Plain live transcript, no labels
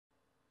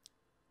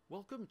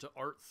Welcome to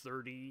Art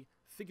 30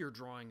 Figure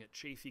Drawing at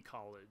Chaffey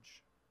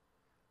College.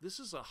 This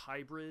is a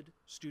hybrid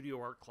studio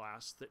art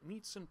class that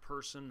meets in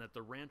person at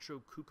the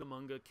Rancho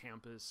Cucamonga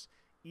campus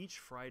each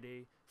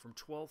Friday from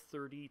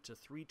 12:30 to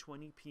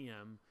 3:20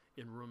 p.m.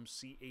 in room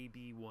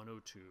CAB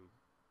 102.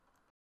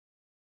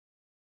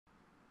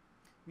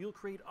 You'll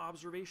create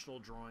observational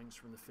drawings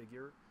from the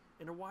figure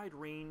in a wide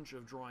range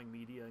of drawing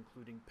media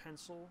including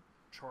pencil,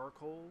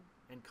 charcoal,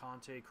 and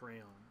Conte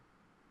crayon.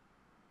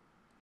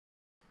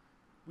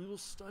 We will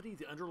study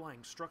the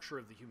underlying structure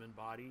of the human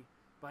body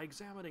by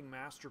examining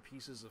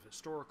masterpieces of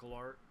historical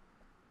art,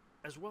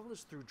 as well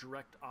as through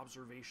direct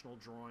observational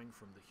drawing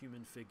from the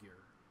human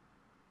figure.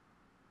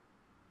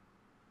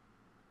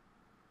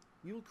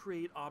 We will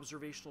create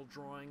observational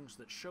drawings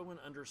that show an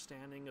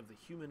understanding of the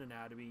human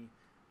anatomy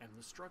and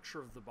the structure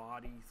of the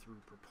body through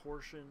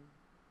proportion,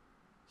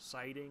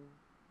 sighting,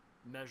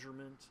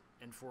 measurement,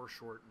 and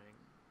foreshortening.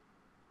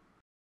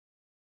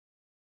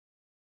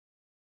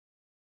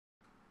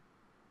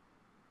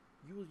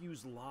 You will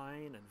use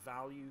line and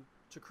value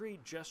to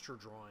create gesture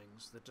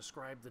drawings that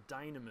describe the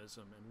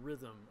dynamism and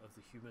rhythm of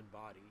the human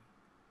body.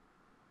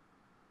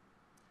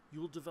 You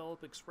will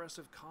develop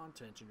expressive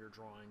content in your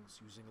drawings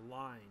using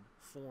line,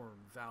 form,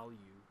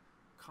 value,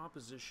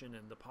 composition,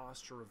 and the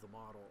posture of the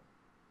model.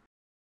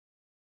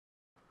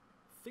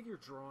 Figure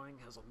drawing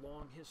has a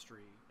long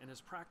history and is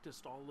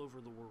practiced all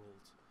over the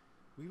world.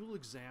 We will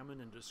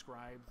examine and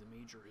describe the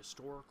major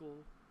historical,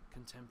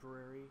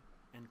 contemporary,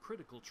 and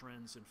critical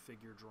trends in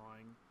figure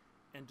drawing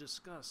and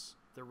discuss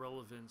their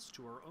relevance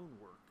to our own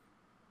work.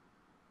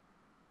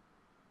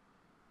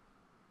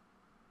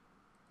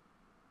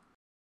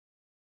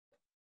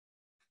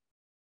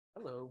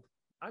 Hello,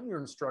 I'm your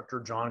instructor,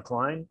 John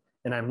Klein,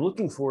 and I'm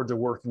looking forward to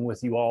working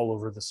with you all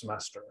over the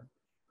semester.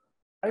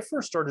 I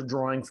first started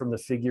drawing from the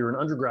figure in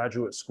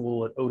undergraduate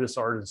school at Otis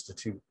Art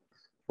Institute,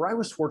 where I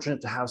was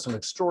fortunate to have some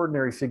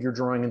extraordinary figure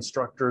drawing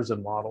instructors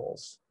and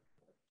models.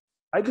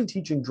 I've been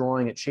teaching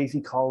drawing at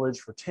Chaffey College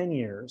for 10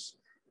 years,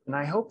 and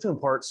I hope to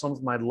impart some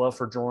of my love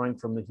for drawing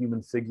from the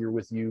human figure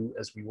with you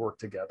as we work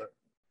together.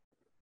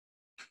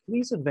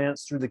 Please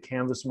advance through the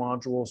Canvas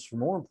modules for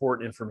more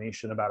important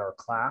information about our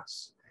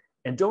class,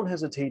 and don't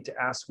hesitate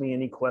to ask me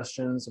any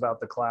questions about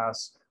the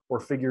class or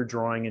figure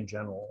drawing in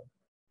general.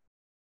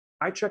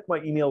 I check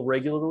my email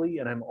regularly,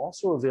 and I'm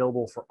also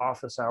available for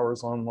office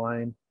hours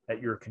online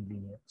at your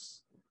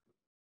convenience.